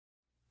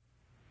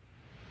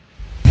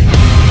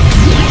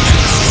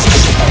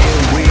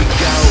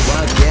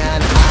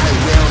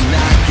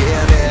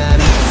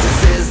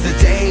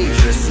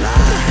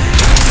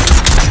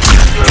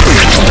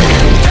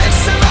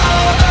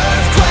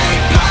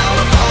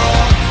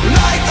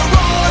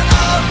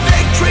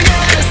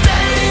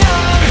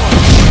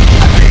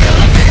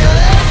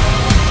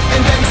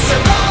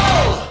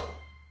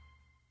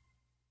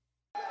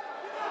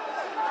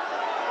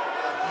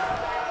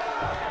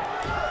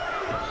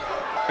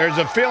There's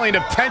a feeling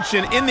of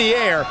tension in the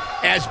air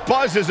as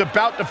Buzz is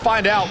about to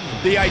find out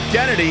the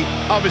identity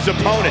of his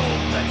opponent.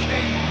 The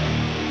king.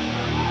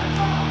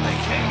 The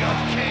king of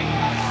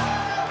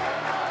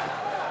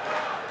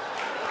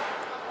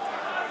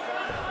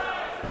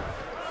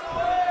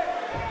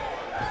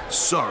kings.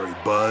 Sorry,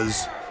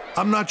 Buzz.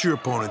 I'm not your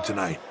opponent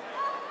tonight.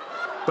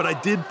 But I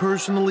did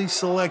personally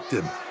select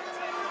him.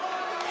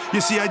 You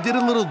see, I did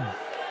a little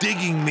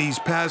digging these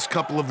past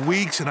couple of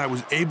weeks, and I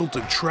was able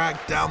to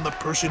track down the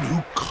person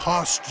who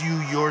cost you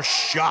your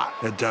shot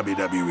at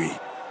WWE.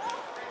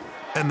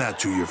 And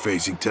that's who you're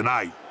facing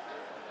tonight.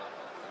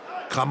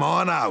 Come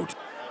on out.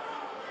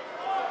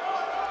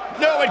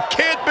 No, it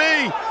can't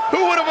be!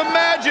 Who would have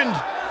imagined?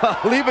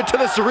 Leave it to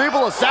the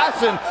cerebral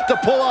assassin to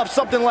pull off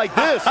something like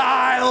this.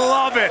 I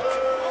love it!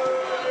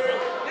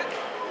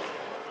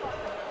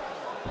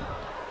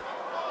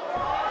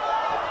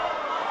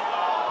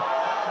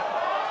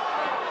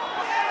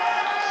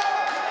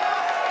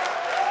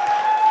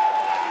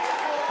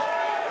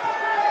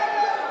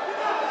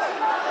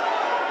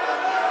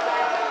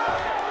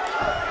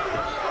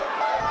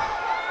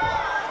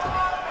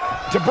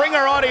 To bring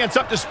our audience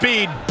up to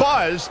speed,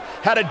 Buzz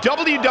had a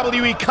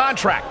WWE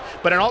contract,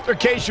 but an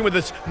altercation with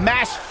his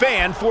masked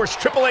fan forced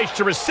Triple H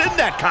to rescind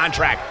that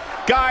contract.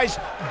 Guys,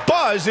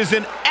 Buzz is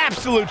in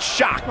absolute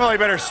shock. Well, he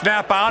better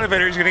snap out of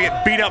it or he's gonna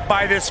get beat up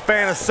by this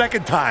fan a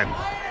second time.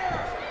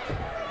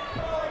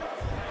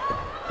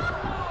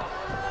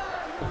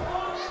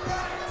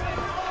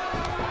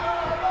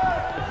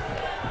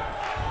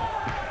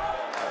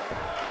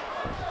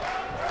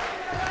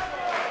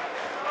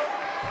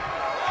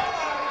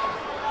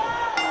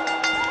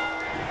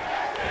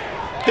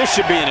 This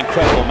should be an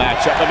incredible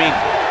matchup. I mean,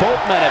 both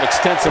men have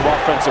extensive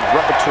offensive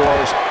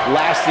repertoires,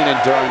 lasting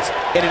endurance,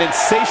 and an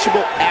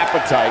insatiable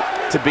appetite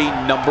to be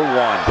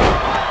 #1.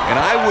 And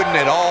I wouldn't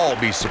at all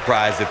be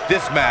surprised if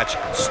this match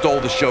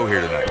stole the show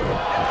here tonight.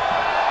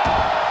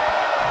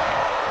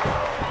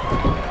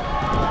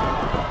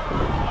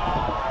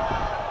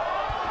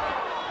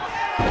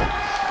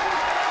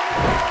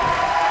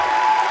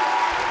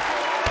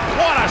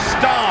 What a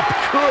stomp!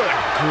 Good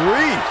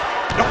grief!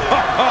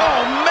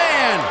 Oh,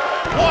 man!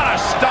 What a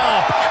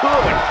stomp!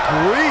 Good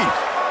grief!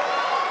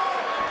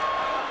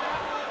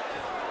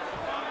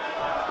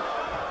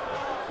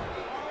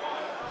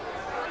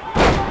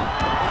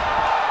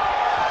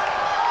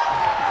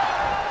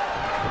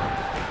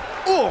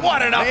 Ooh,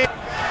 what an up!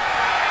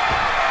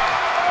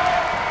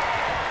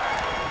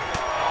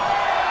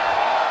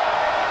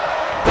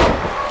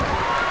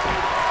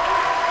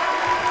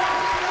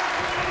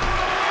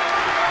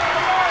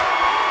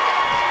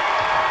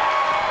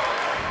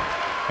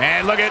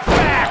 And look at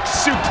back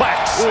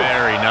suplex.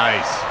 Very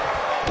nice.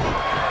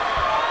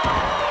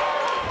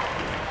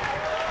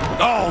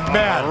 Oh,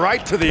 man.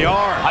 Right to the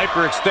arm.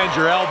 Hyperextend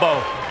your elbow.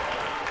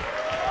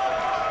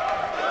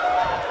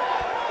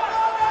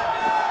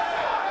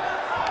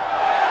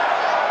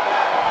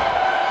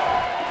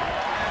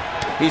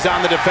 He's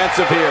on the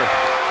defensive here.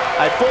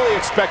 I fully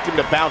expect him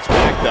to bounce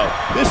back, though.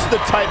 This is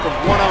the type of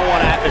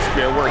one-on-one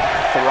atmosphere where he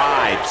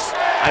thrives.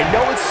 I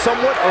know it's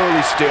somewhat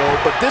early still,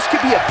 but this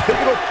could be a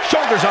pivotal.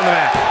 Shoulders on the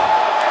mat.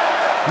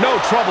 No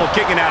trouble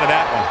kicking out of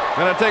that one.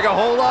 Gonna take a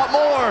whole lot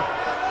more.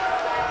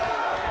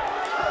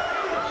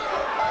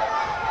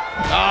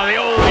 Oh, the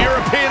old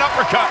European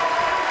uppercut.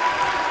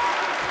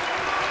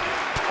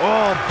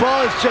 Oh,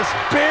 Buzz just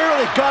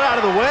barely got out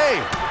of the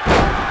way.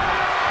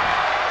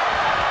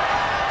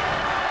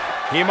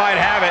 He might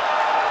have it.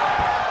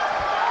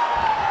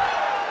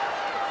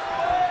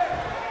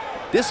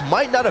 This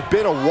might not have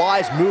been a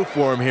wise move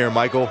for him here,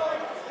 Michael.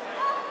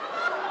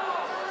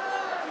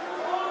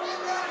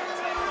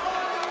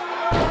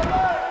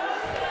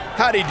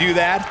 How'd he do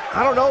that?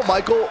 I don't know,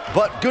 Michael,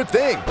 but good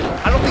thing.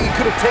 I don't think he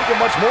could have taken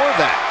much more of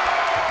that.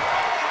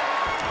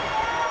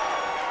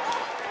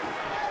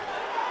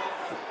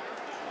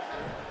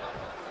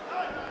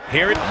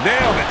 Here it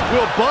nailed it.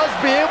 Will Buzz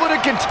be able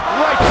to get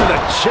right to the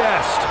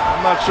chest?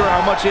 I'm not sure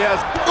how much he has.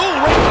 Ooh,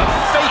 right in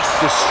the face.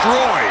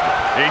 Destroyed.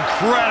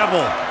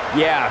 Incredible.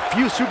 Yeah,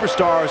 few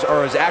superstars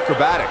are as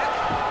acrobatic.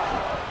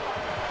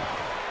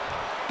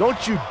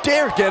 Don't you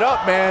dare get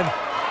up, man.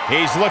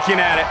 He's looking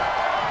at it.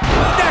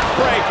 Neck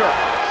breaker.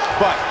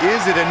 But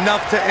is it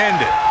enough to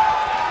end it?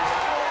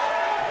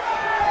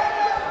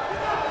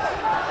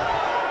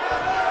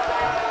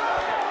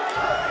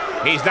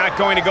 He's not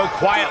going to go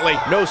quietly.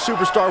 No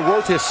superstar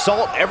worth his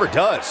salt ever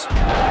does.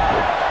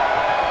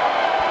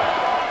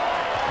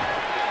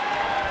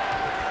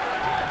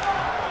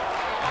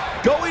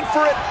 Going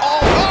for it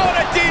all. Oh,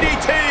 and a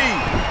DDT.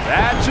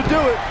 That should do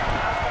it.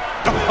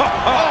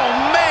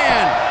 Oh,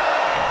 man.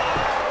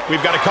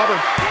 We've got it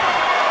covered.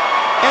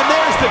 And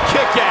there's the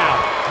kick out.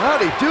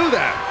 How'd he do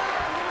that?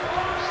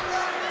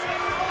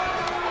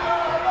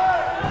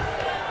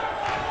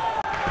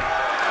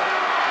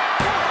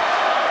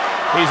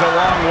 He's a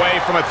long way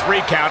from a 3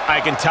 count, I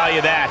can tell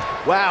you that.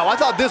 Wow, I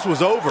thought this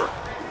was over.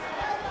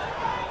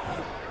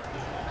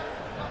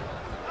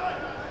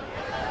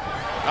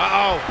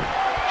 Uh-oh.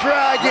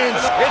 Dragons.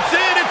 It's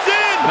in, it's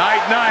in.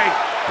 Night, night.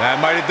 That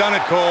might have done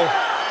it, Cole.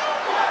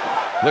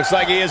 Looks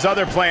like he has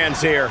other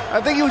plans here.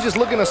 I think he was just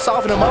looking to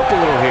soften him up a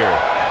little here.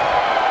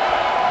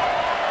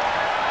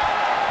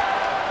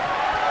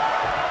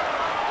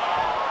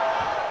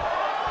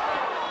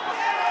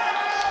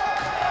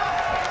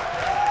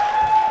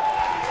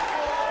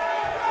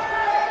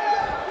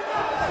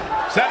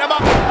 Set him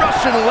up.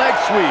 Russian leg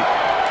sweep.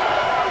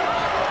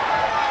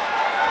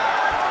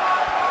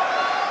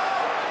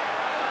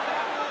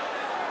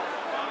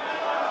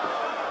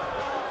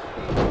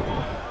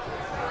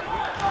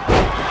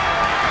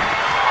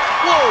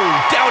 Whoa,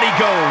 down he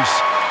goes.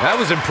 That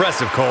was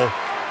impressive, Cole.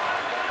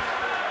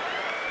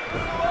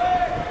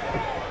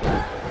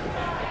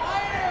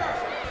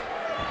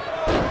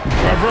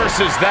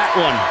 Reverses that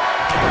one.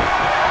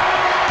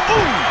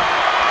 Ooh.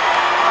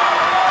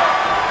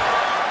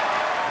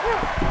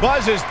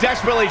 Buzz is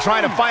desperately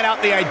trying to find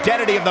out the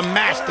identity of the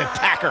masked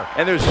attacker.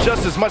 And there's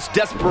just as much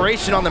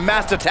desperation on the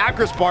masked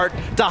attacker's part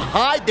to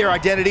hide their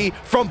identity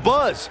from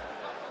Buzz.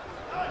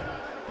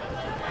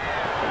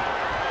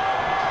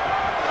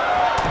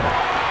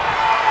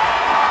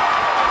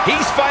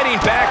 He's fighting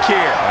back here.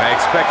 I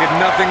expected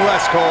nothing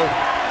less, Cole.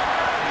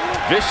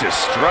 Vicious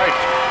strike.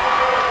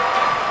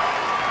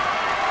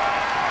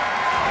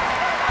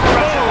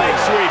 Russian leg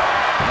sweep.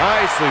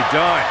 Nicely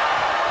done.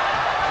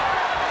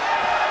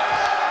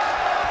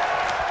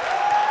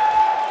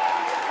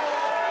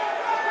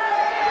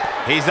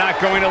 He's not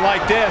going to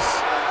like this.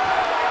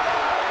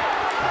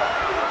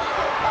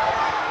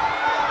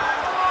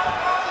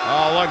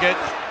 Oh, look at...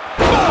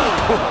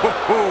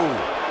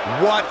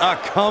 What a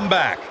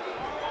comeback.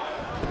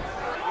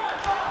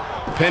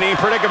 Pinning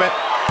predicament.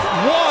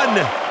 1,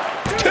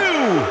 2,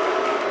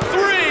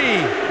 3.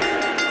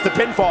 The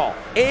pinfall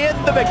and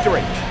the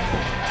victory.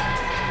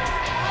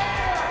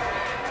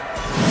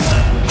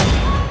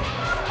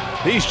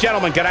 These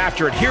gentlemen got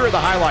after it. Here are the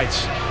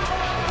highlights.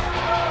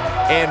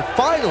 And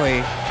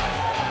finally,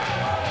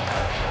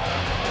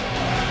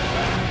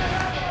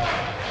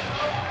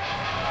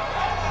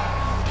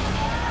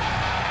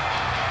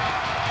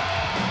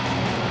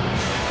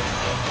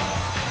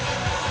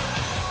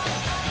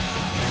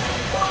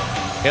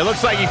 it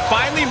looks like he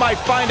finally might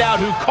find out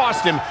who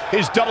cost him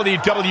his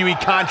WWE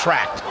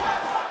contract.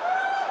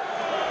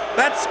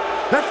 That's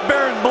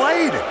Baron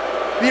Blade,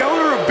 the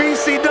owner of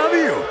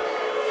BCW.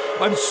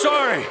 I'm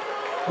sorry,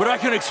 but I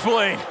can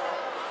explain.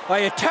 I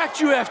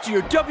attacked you after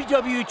your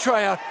WWE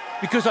tryout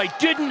because I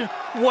didn't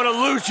want to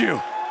lose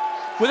you.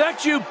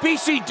 Without you,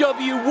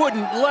 BCW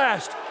wouldn't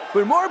last.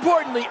 But more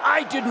importantly,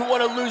 I didn't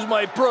want to lose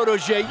my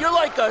protege. You're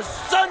like a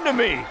son to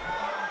me.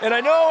 And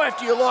I know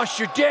after you lost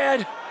your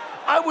dad,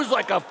 I was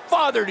like a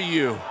father to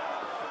you.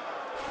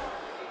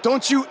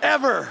 Don't you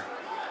ever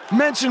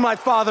mention my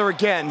father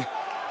again.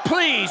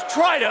 Please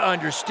try to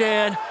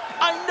understand.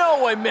 I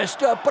know I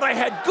messed up, but I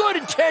had good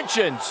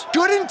intentions.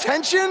 Good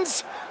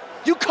intentions?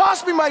 You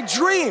cost me my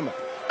dream.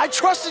 I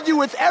trusted you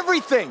with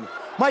everything.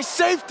 My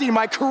safety,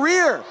 my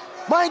career,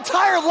 my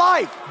entire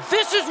life.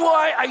 This is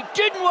why I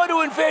didn't want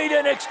to invade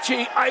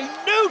NXT. I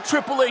knew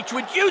Triple H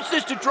would use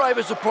this to drive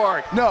us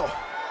apart. No,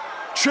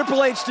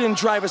 Triple H didn't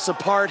drive us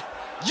apart.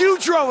 You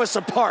drove us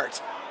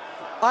apart.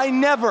 I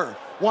never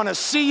want to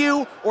see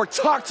you or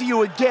talk to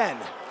you again.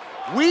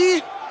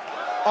 We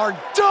are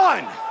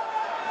done.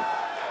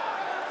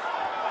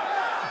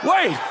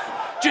 Wait,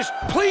 just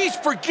please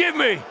forgive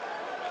me.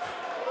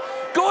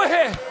 Go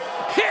ahead,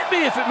 hit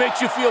me if it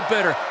makes you feel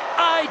better.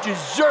 I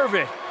deserve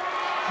it.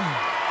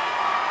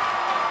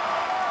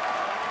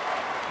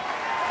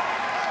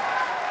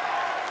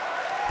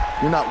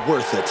 You're not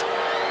worth it.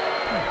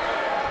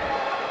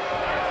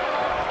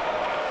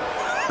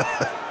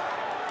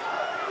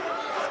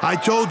 I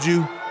told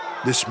you,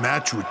 this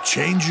match would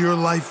change your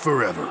life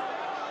forever.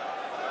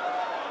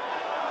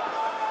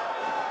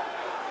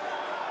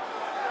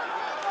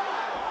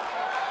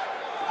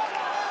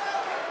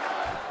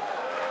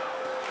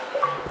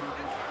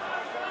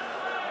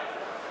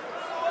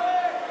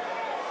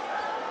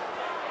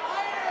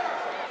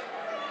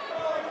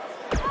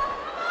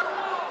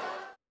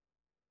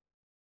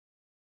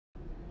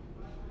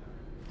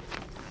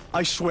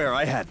 I swear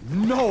I had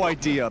no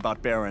idea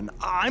about Baron.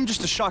 I'm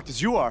just as shocked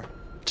as you are.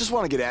 Just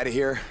want to get out of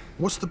here.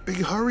 What's the big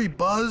hurry,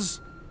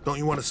 Buzz? Don't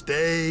you want to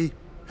stay?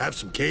 Have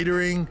some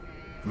catering?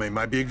 I mean, it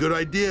might be a good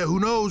idea. Who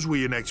knows where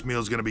your next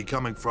meal's gonna be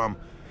coming from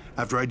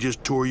after I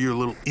just tore your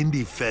little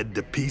indie fed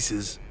to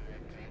pieces.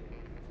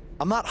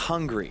 I'm not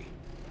hungry.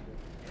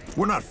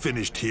 We're not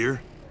finished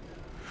here.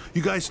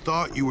 You guys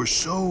thought you were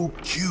so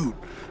cute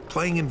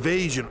playing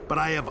invasion, but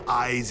I have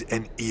eyes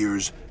and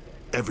ears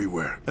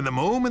everywhere. And the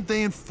moment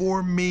they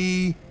informed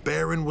me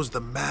Baron was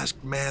the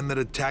masked man that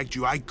attacked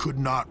you, I could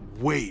not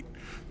wait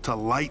to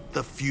light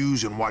the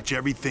fuse and watch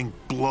everything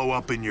blow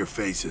up in your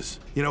faces.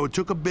 You know, it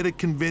took a bit of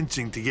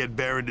convincing to get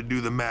Baron to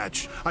do the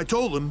match. I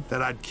told him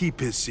that I'd keep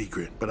his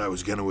secret, but I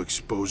was gonna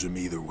expose him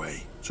either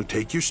way. So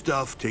take your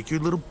stuff, take your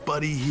little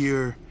buddy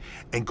here,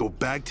 and go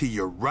back to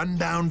your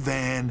rundown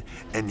van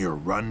and your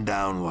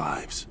rundown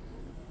lives.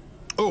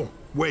 Oh,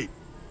 wait.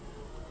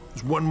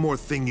 There's one more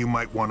thing you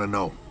might want to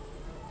know.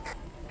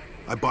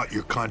 I bought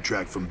your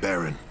contract from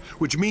Bryan,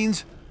 which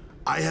means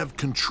I have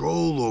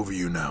control over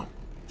you now.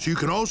 So you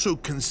can also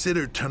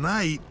consider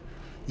tonight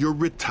your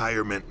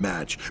retirement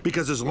match,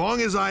 because as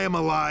long as I am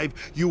alive,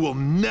 you will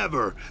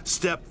never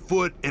step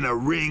foot in a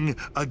ring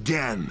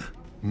again.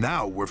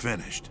 Now we're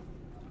finished.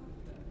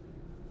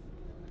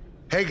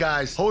 Hey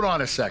guys, hold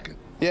on a second.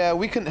 Yeah,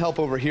 we couldn't help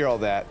overhear all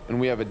that, and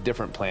we have a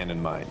different plan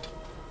in mind.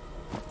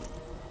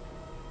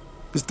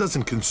 This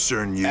doesn't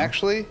concern you.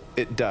 Actually,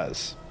 it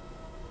does.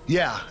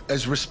 Yeah,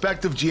 as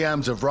respective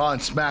GMs of Raw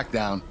and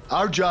SmackDown,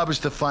 our job is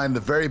to find the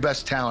very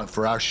best talent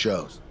for our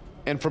shows.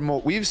 And from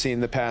what we've seen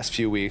the past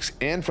few weeks,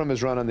 and from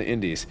his run on the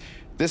Indies,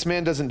 this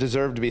man doesn't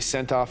deserve to be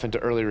sent off into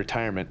early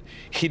retirement.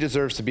 He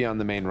deserves to be on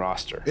the main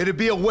roster. It'd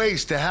be a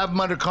waste to have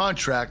him under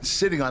contract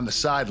sitting on the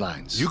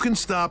sidelines. You can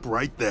stop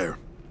right there.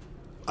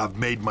 I've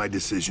made my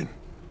decision.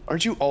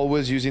 Aren't you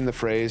always using the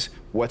phrase,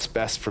 what's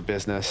best for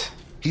business?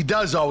 He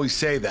does always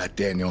say that,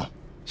 Daniel.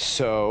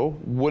 So,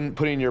 wouldn't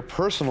putting your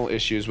personal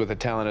issues with a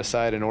talent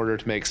aside in order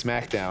to make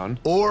SmackDown,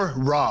 or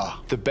Raw,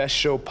 the best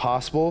show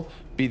possible,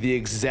 be the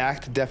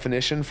exact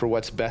definition for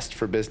what's best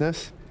for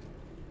business?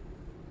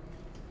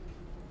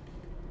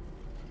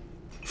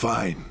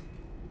 Fine.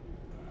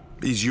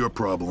 It's your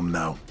problem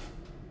now.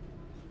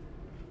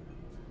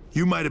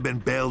 You might have been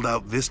bailed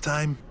out this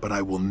time, but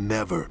I will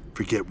never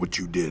forget what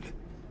you did.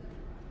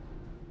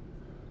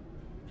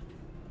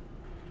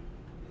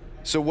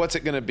 So what's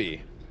it gonna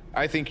be?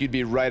 I think you'd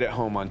be right at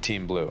home on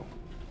Team Blue.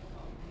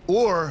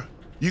 Or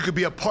you could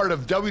be a part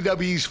of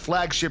WWE's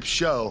flagship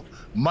show,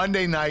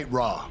 Monday Night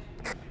Raw.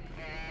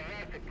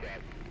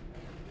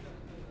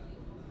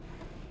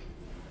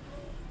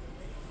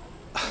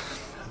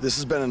 This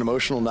has been an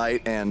emotional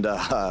night, and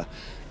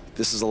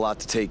this is a lot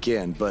to take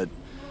in, but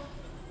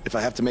if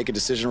I have to make a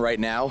decision right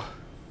now,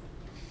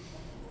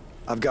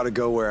 I've got to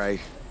go where I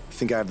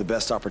think I have the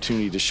best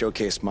opportunity to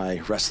showcase my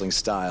wrestling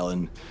style,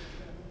 and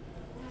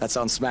that's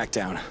on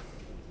SmackDown.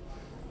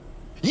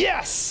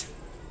 Yes!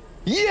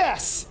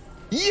 Yes!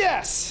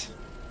 Yes!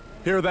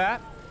 Hear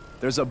that?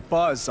 There's a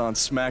buzz on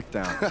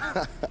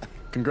SmackDown.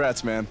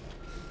 Congrats, man.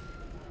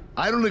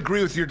 I don't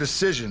agree with your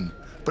decision,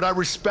 but I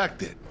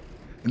respect it.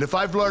 And if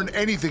I've learned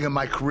anything in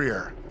my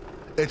career,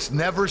 it's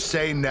never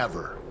say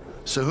never.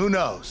 So who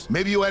knows?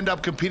 Maybe you end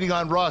up competing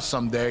on Raw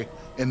someday.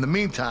 In the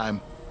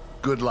meantime,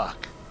 good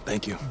luck.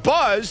 Thank you.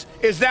 Buzz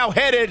is now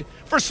headed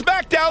for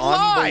SmackDown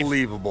Live.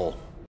 Unbelievable.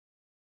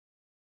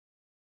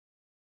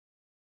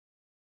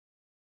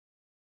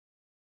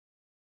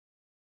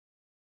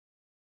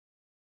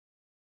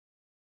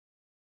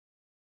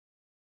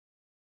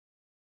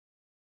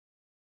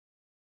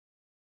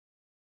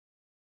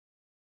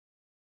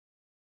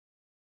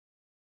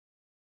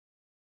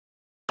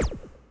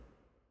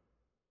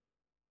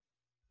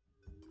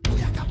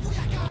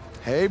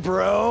 Hey,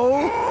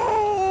 bro.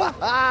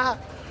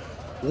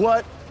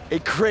 What a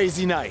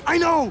crazy night. I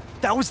know!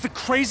 That was the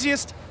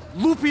craziest,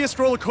 loopiest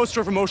roller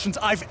coaster of emotions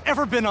I've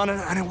ever been on, and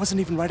I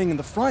wasn't even riding in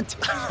the front.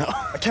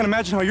 I can't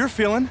imagine how you're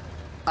feeling.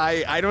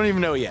 I don't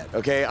even know yet,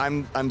 okay?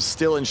 I'm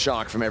still in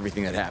shock from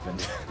everything that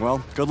happened.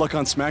 Well, good luck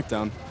on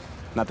SmackDown.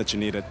 Not that you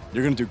need it.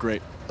 You're gonna do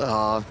great.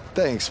 Aw,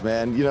 thanks,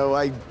 man. You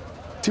know,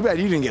 too bad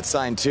you didn't get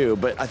signed too,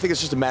 but I think it's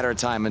just a matter of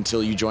time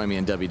until you join me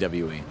in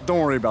WWE.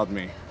 Don't worry about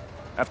me.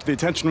 After the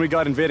attention we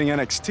got invading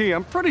NXT,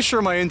 I'm pretty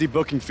sure my indie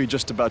booking fee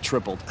just about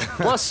tripled.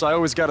 Plus, I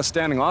always got a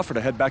standing offer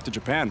to head back to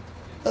Japan.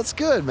 That's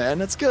good, man.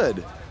 That's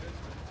good.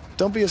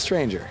 Don't be a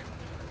stranger.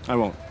 I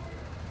won't.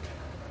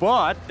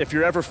 But if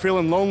you're ever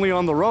feeling lonely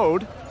on the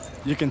road,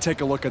 you can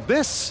take a look at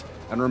this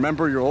and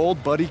remember your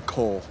old buddy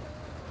Cole.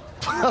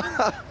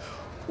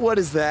 What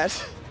is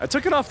that? I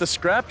took it off the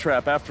scrap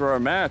trap after our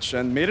match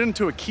and made it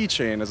into a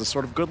keychain as a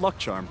sort of good luck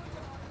charm.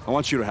 I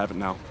want you to have it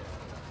now.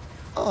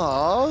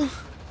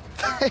 Aw.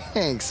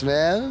 Thanks,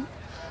 man.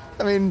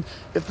 I mean,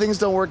 if things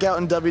don't work out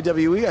in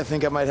WWE, I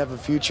think I might have a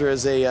future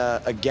as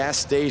a gas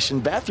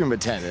station bathroom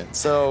attendant.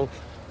 So,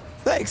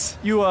 thanks.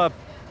 You,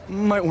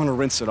 might want to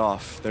rinse it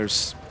off.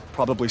 There's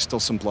probably still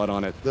some blood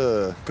on it.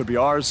 Could be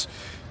ours.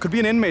 Could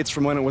be an inmate's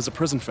from when it was a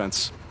prison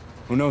fence.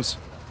 Who knows?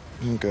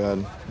 Oh,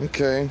 God.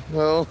 Okay,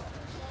 well,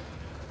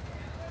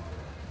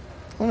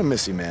 I'm gonna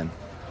miss you, man.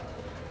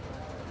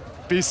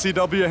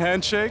 BCW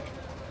handshake?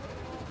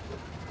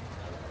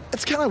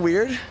 It's kind of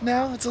weird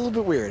now. It's a little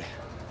bit weird.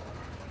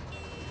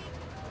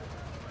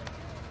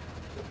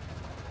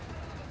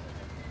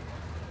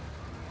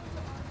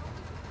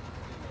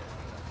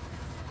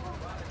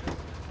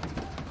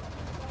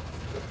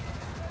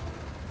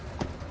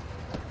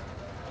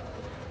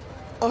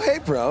 Oh, hey,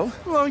 bro.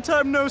 Long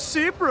time no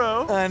see,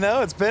 bro. I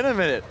know, it's been a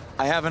minute.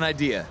 I have an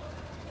idea.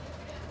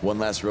 One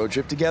last road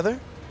trip together?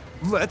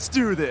 Let's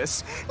do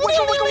this.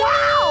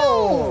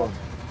 Wow!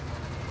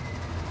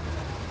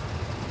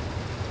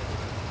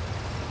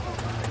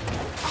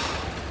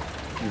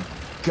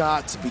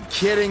 Got to be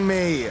kidding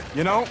me.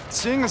 You know,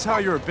 seeing as how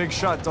you're a big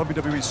shot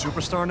WWE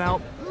superstar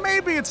now,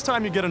 maybe it's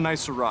time you get a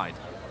nicer ride.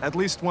 At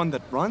least one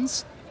that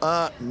runs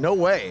No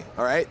way,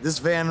 all right? This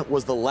van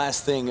was the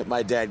last thing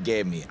my dad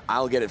gave me.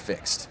 I'll get it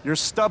fixed. Your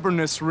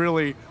stubbornness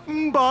really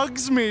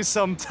bugs me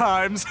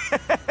sometimes.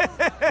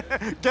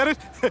 Get it?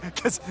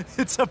 Because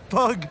it's a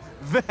bug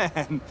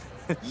van.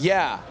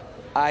 Yeah,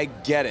 I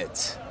get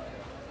it.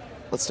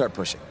 Let's start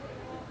pushing.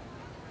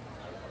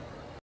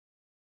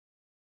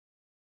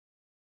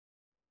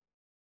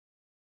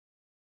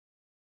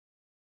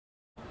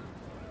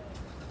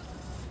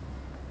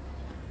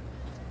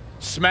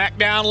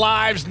 SmackDown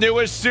Live's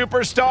newest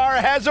superstar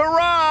has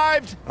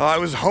arrived! I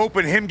was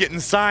hoping him getting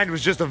signed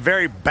was just a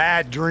very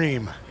bad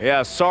dream.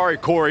 Yeah, sorry,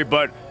 Corey,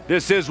 but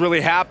this is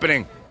really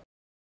happening.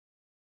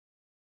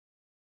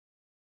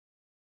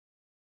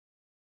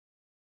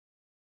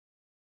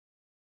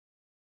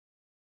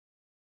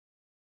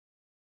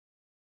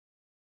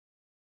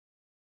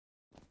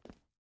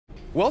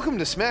 Welcome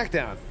to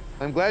SmackDown.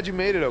 I'm glad you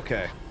made it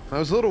okay. I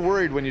was a little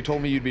worried when you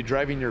told me you'd be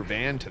driving your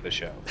van to the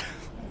show.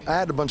 I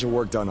had a bunch of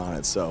work done on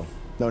it, so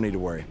no need to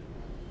worry.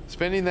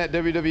 Spending that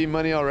WWE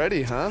money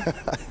already, huh?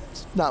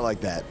 Not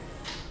like that.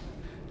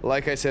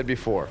 Like I said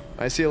before,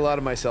 I see a lot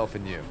of myself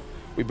in you.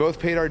 We both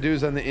paid our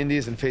dues on the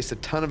indies and faced a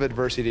ton of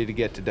adversity to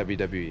get to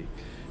WWE.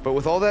 But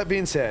with all that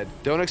being said,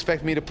 don't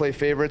expect me to play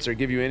favorites or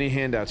give you any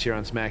handouts here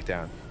on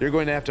SmackDown. You're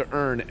going to have to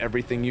earn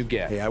everything you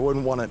get. Hey, I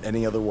wouldn't want it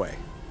any other way.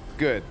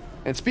 Good.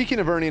 And speaking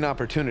of earning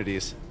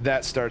opportunities,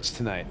 that starts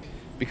tonight,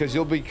 because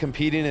you'll be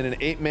competing in an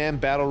 8-man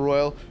battle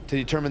royal to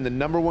determine the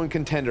 #1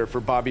 contender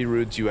for Bobby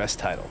Roode's U.S.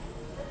 title.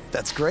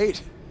 That's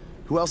great.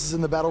 Who else is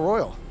in the battle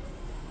royal?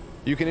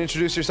 You can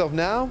introduce yourself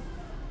now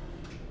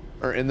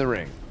or in the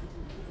ring.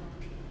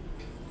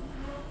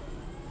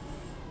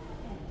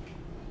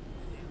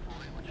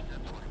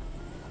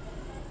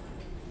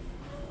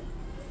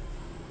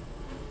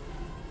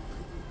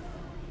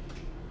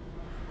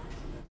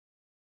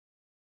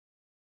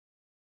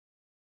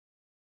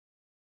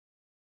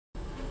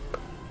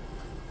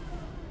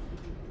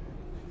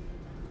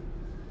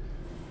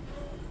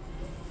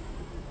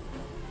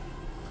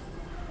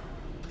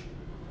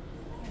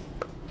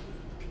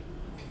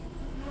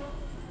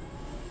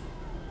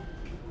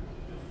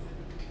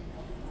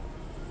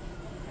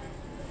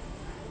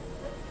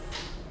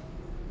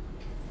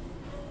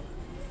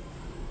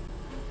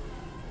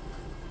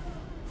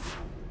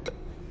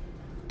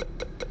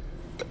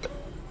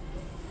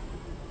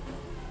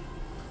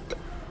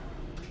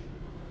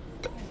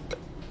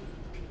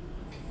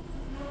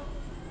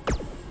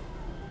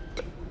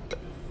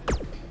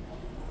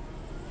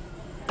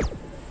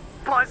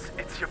 Buzz,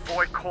 it's your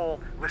boy Cole.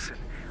 Listen,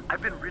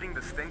 I've been reading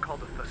this thing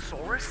called the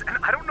Thesaurus, and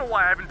I don't know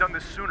why I haven't done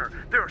this sooner.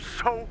 There are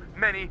so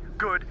many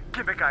good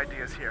gimmick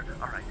ideas here.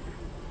 All right,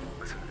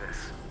 listen to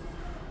this.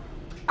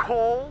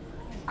 Cole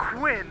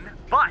Quinn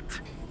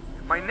Butt.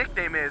 My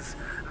nickname is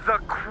the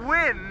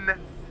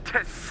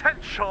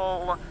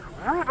Quintessential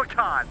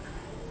Rubicon.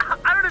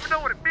 I don't even know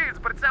what it means,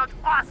 but it sounds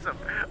awesome.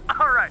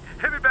 All right,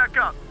 hit me back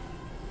up.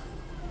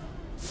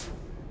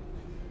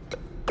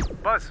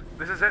 Buzz,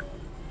 this is it.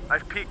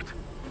 I've peaked.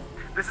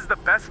 This is the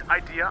best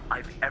idea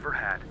I've ever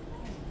had.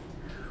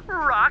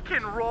 Rock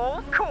and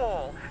roll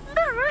Cole.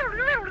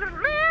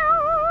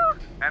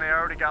 And I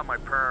already got my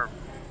perm.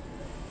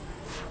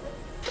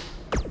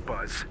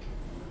 Buzz,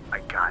 I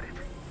got it.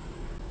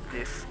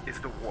 This is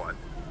the one.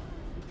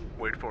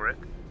 Wait for it.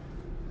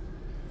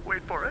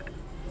 Wait for it.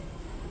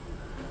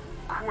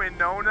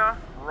 Quinona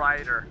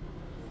Ryder.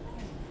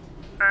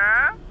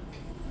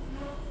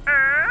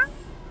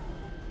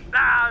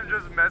 I'm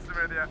just messing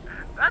with you.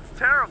 That's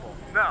terrible.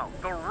 No,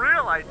 the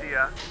real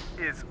idea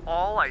is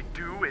all I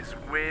do is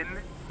win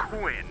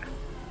Quinn.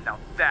 Now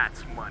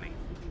that's money.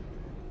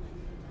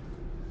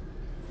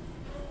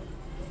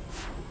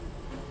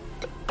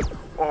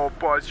 Oh,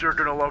 Buzz, you're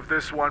gonna love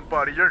this one,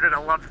 buddy. You're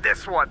gonna love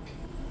this one.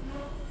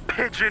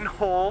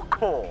 Pigeonhole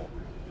Cole.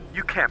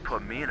 You can't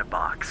put me in a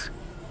box,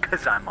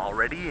 'cause I'm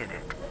already in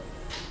it.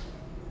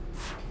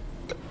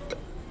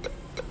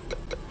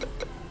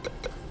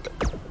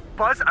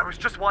 Buzz, I was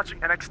just watching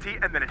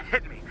NXT and then it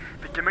hit me.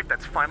 The gimmick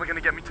that's finally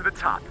gonna get me to the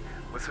top.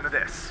 Listen to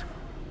this.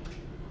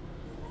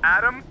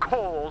 Adam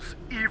Cole's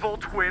evil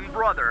twin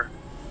brother,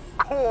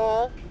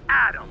 Cole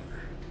Adam.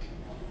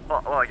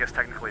 Well, I guess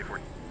technically if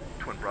we're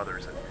twin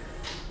brothers,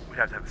 we'd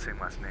have to have the same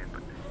last name,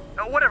 but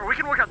whatever, we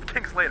can work out the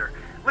kinks later.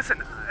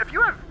 Listen, if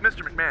you have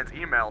Mr. McMahon's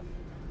email,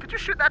 could you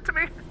shoot that to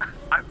me?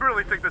 I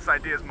really think this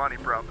idea is money,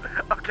 bro.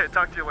 Okay,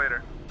 talk to you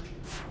later.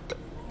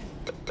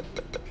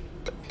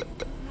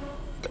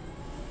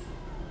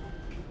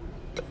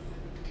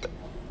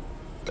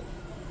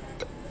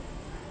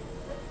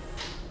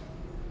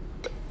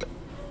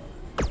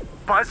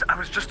 Buzz, I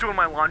was just doing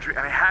my laundry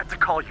and I had to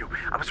call you.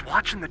 I was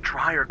watching the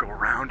dryer go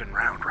round and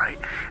round, right?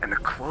 And the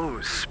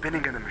clothes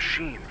spinning in the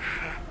machine.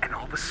 And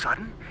all of a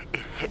sudden, it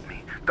hit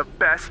me. The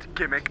best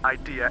gimmick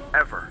idea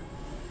ever.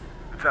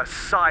 The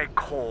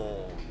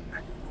Cyclone.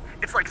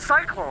 It's like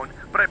Cyclone,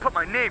 but I put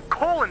my name,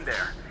 Cole, in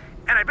there.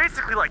 And I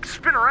basically like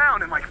spin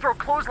around and like throw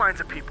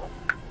clotheslines at people.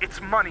 It's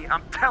money,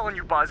 I'm telling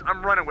you, Buzz.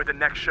 I'm running with it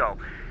next show.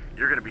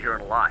 You're gonna be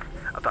hearing a lot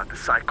about the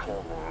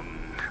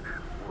Cyclone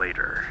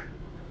later.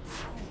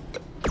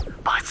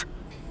 Buzz,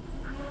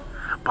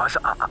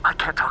 I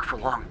can't talk for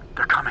long.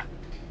 They're coming.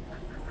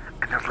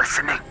 And they're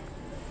listening.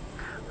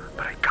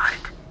 But I got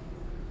it.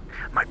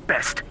 My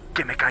best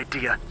gimmick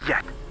idea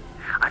yet.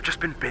 I've just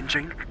been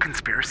binging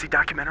conspiracy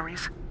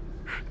documentaries.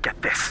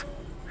 Get this.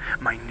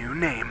 My new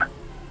name.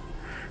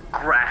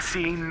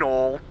 Grassy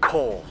Knoll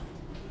Cole.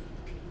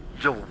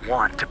 You'll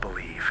want to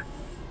believe.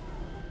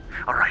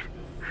 All right.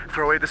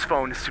 Throw away this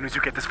phone as soon as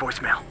you get this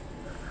voicemail.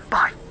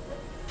 Bye.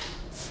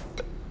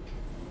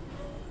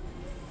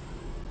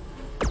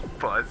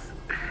 Buzz,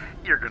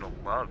 you're gonna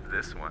love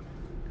this one.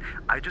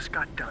 I just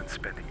got done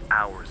spending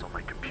hours on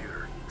my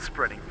computer,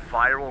 spreading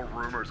viral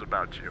rumors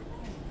about you.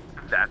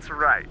 That's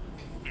right,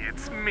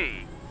 it's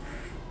me,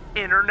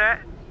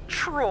 Internet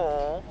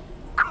Troll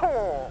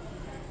Cole.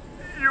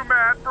 You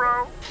mad,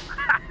 bro?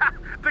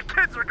 The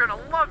kids are gonna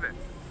love it.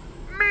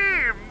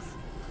 Memes!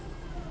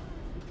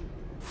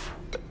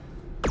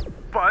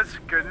 Buzz,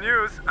 good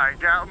news. I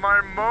got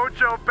my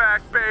mojo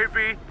back,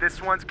 baby.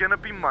 This one's gonna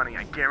be money,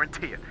 I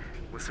guarantee it.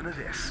 Listen to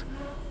this.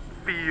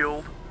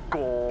 Field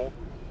goal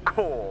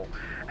Cole.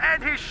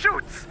 And he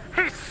shoots!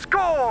 He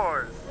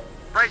scores!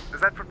 Right? Is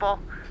that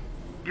football?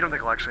 You don't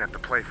think I'll actually have to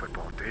play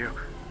football, do you?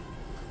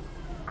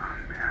 Oh,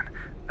 man.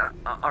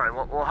 Alright,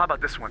 well, how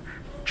about this one?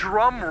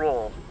 Drum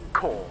roll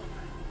Cole.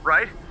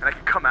 Right? And I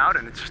can come out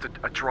and it's just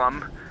a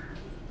drum.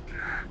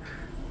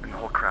 And the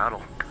whole crowd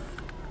will...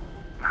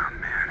 Oh,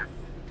 man.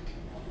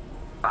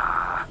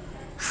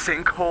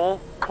 Sinkhole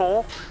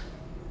Cole?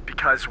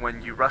 Because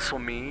when you wrestle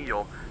me,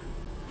 you'll...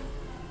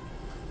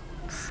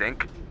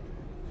 sink?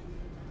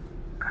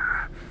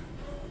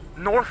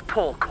 North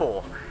Pole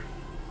Cole.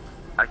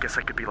 I guess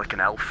I could be like an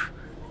elf.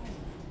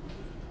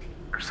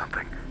 Or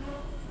something.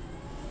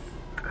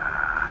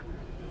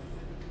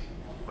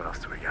 What else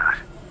do we got?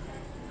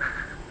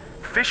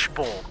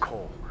 Fishbowl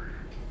Cole.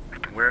 I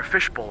can wear a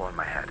fishbowl on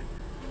my head.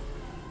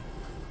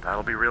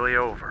 That'll be really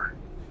over.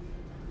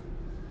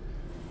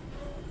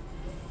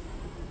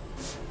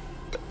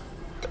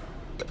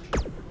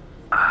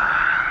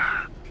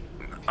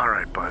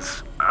 Alright,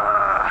 Buzz.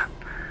 I'm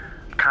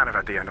kind of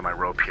at the end of my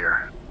rope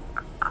here.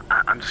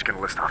 I'm just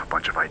gonna list off a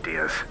bunch of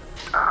ideas.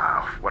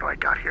 What do I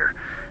got here?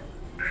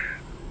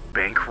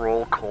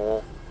 Bankroll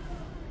Cole.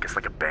 I guess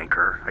like a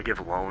banker. I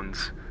give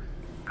loans.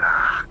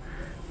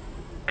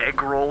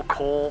 Egg roll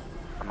Cole.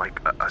 I'm like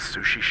a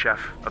sushi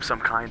chef of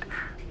some kind.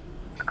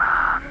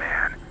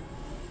 Man.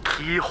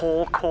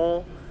 Keyhole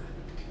Cole.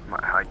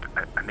 I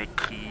make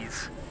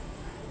keys.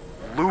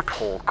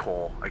 Loophole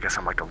Cole. I guess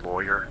I'm like a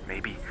lawyer,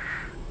 maybe.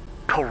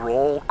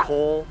 Parole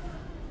Cole.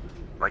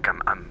 Like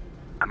I'm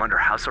under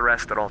house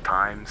arrest at all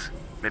times.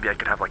 Maybe I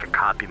could have like a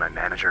cop be my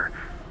manager.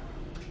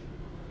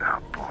 Oh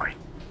boy.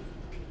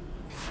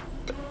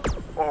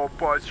 Oh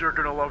Buzz, you're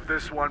gonna love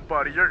this one,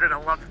 buddy. You're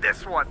gonna love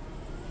this one.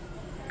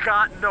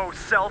 Got no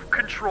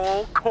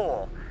self-control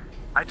Cole.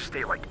 I just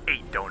ate like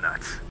 8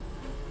 donuts.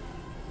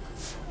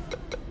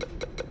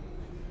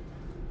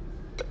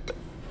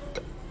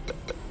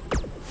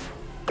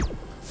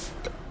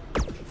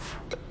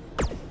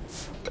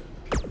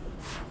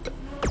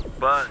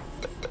 But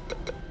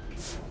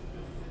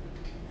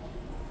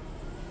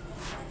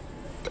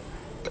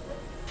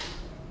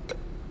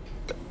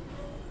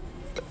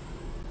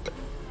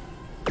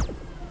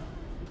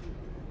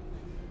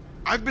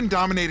I've been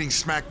dominating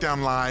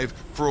SmackDown Live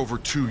for over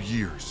 2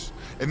 years.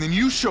 And then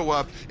you show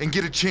up and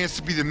get a chance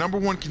to be the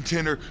 #1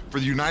 contender for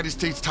the United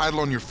States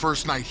title on your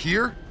first night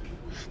here?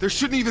 There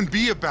shouldn't even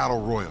be a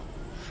battle royal.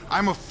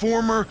 I'm a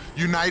former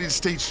United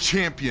States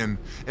champion,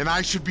 and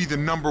I should be the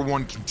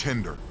 #1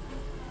 contender.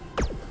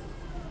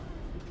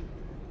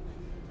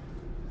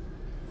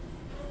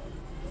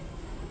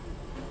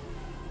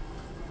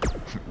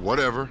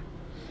 Whatever.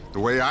 The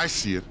way I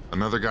see it,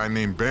 another guy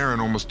named Bryan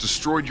almost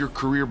destroyed your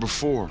career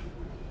before.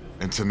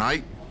 And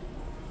tonight,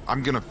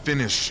 I'm gonna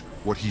finish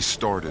what he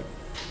started.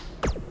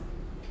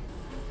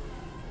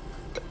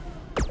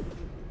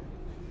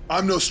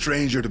 I'm no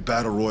stranger to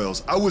Battle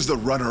Royals. I was the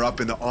runner-up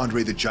in the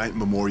Andre the Giant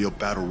Memorial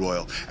Battle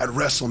Royal at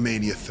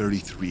WrestleMania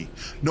 33.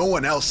 No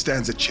one else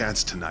stands a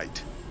chance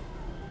tonight.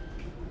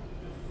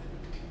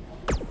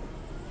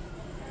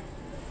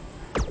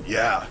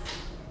 Yeah.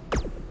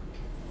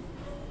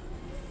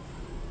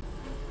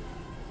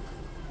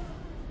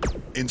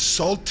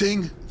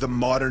 Insulting the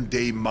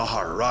modern-day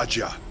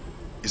Maharaja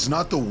is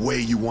not the way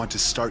you want to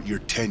start your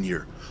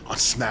tenure on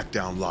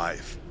SmackDown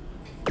Live.